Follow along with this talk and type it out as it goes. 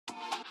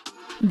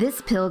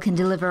This pill can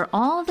deliver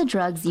all the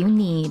drugs you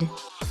need.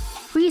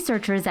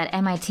 Researchers at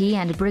MIT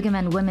and Brigham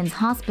and Women's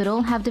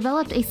Hospital have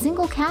developed a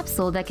single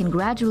capsule that can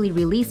gradually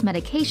release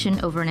medication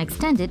over an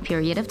extended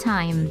period of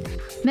time.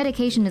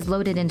 Medication is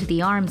loaded into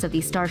the arms of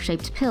the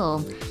star-shaped pill.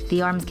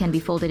 The arms can be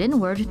folded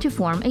inward to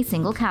form a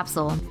single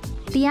capsule.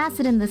 The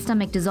acid in the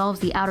stomach dissolves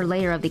the outer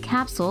layer of the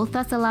capsule,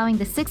 thus allowing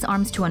the 6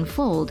 arms to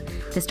unfold.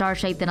 The star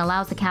shape then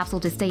allows the capsule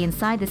to stay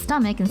inside the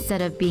stomach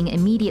instead of being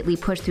immediately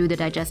pushed through the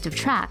digestive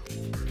tract.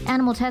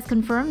 Animal tests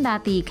confirm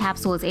that the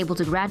capsule is able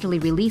to gradually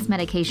release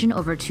medication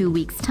over 2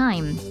 weeks'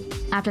 time.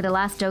 After the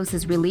last dose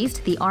is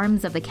released, the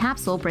arms of the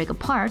capsule break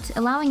apart,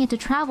 allowing it to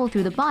travel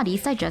through the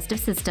body's digestive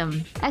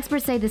system.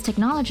 Experts say this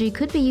technology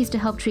could be used to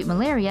help treat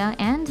malaria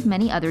and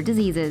many other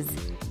diseases.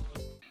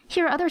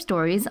 Here are other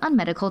stories on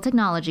medical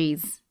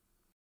technologies.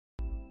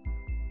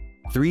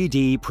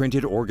 3D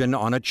printed organ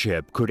on a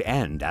chip could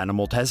end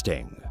animal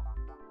testing.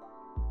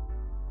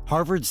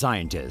 Harvard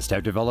scientists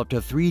have developed a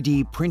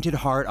 3D printed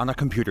heart on a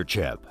computer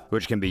chip,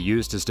 which can be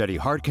used to study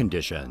heart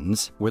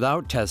conditions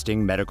without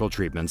testing medical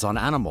treatments on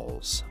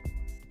animals.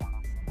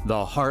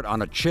 The heart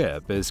on a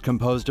chip is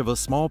composed of a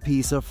small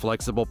piece of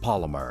flexible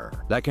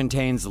polymer that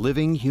contains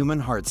living human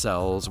heart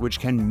cells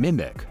which can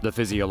mimic the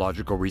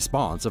physiological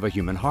response of a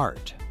human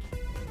heart.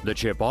 The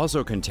chip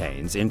also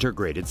contains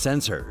integrated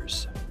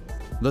sensors.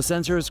 The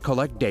sensors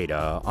collect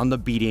data on the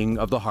beating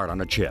of the heart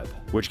on a chip,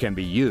 which can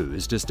be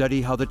used to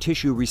study how the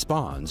tissue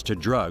responds to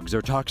drugs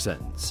or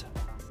toxins.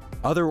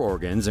 Other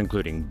organs,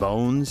 including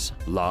bones,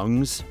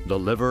 lungs, the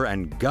liver,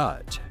 and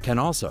gut, can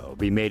also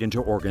be made into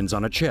organs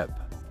on a chip.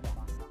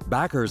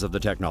 Backers of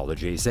the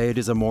technology say it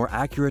is a more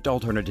accurate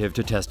alternative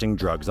to testing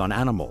drugs on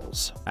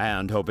animals,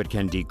 and hope it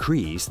can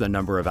decrease the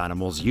number of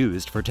animals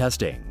used for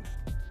testing.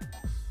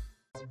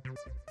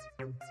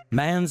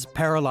 Man's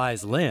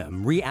paralyzed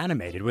limb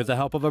reanimated with the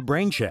help of a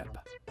brain chip.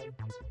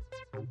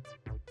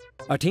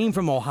 A team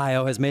from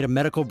Ohio has made a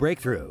medical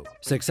breakthrough,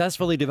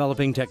 successfully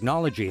developing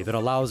technology that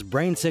allows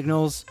brain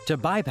signals to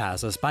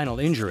bypass a spinal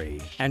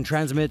injury and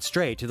transmit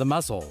straight to the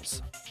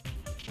muscles.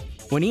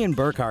 When Ian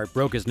Burkhart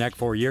broke his neck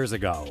 4 years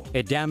ago,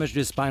 it damaged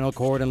his spinal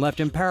cord and left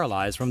him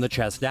paralyzed from the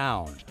chest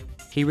down.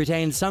 He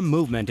retained some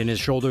movement in his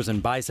shoulders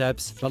and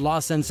biceps, but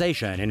lost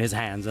sensation in his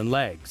hands and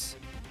legs.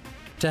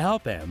 To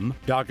help him,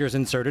 doctors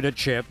inserted a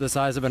chip the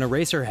size of an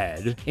eraser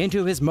head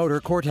into his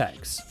motor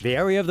cortex, the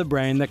area of the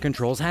brain that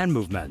controls hand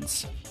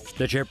movements.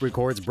 The chip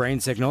records brain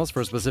signals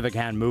for specific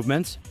hand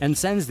movements and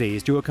sends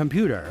these to a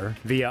computer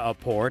via a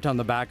port on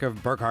the back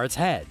of Burkhart's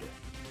head.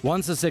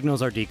 Once the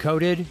signals are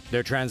decoded,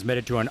 they're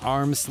transmitted to an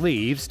arm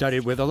sleeve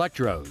studded with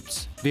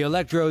electrodes. The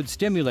electrodes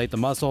stimulate the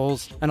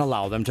muscles and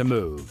allow them to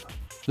move.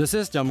 The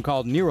system,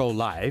 called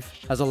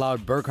NeuroLife, has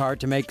allowed Burkhart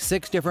to make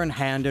 6 different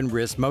hand and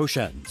wrist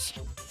motions.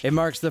 It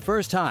marks the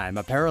first time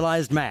a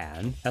paralyzed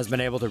man has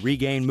been able to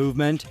regain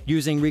movement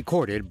using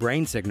recorded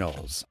brain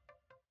signals.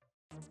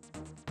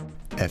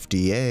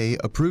 FDA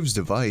approves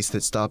device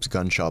that stops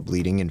gunshot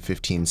bleeding in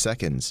 15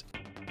 seconds.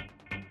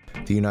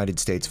 The United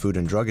States Food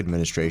and Drug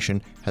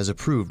Administration has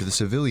approved the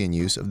civilian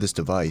use of this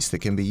device that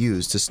can be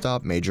used to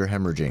stop major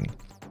hemorrhaging.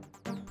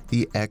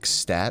 The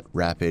XStat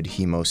Rapid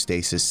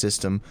Hemostasis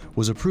System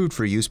was approved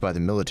for use by the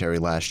military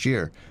last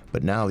year,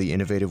 but now the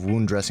innovative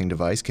wound dressing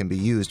device can be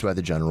used by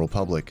the general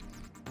public.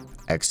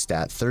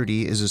 XStat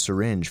 30 is a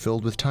syringe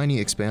filled with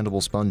tiny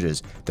expandable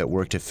sponges that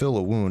work to fill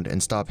a wound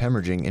and stop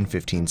hemorrhaging in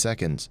 15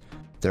 seconds.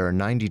 There are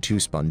 92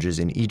 sponges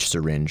in each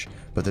syringe,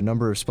 but the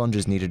number of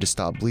sponges needed to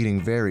stop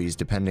bleeding varies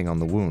depending on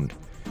the wound.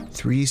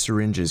 3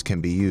 syringes can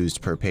be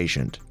used per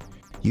patient.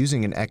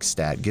 Using an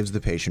XStat gives the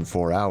patient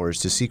 4 hours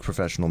to seek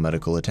professional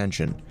medical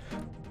attention.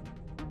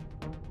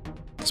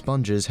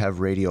 Sponges have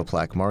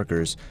radioplaque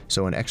markers,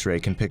 so an X-ray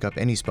can pick up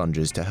any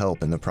sponges to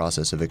help in the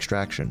process of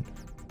extraction.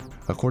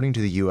 According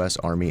to the U.S.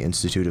 Army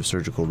Institute of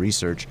Surgical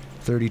Research,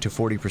 30 to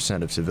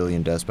 40% of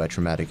civilian deaths by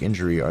traumatic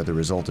injury are the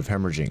result of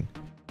hemorrhaging.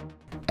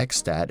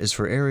 XStat is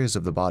for areas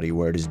of the body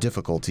where it is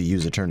difficult to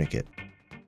use a tourniquet.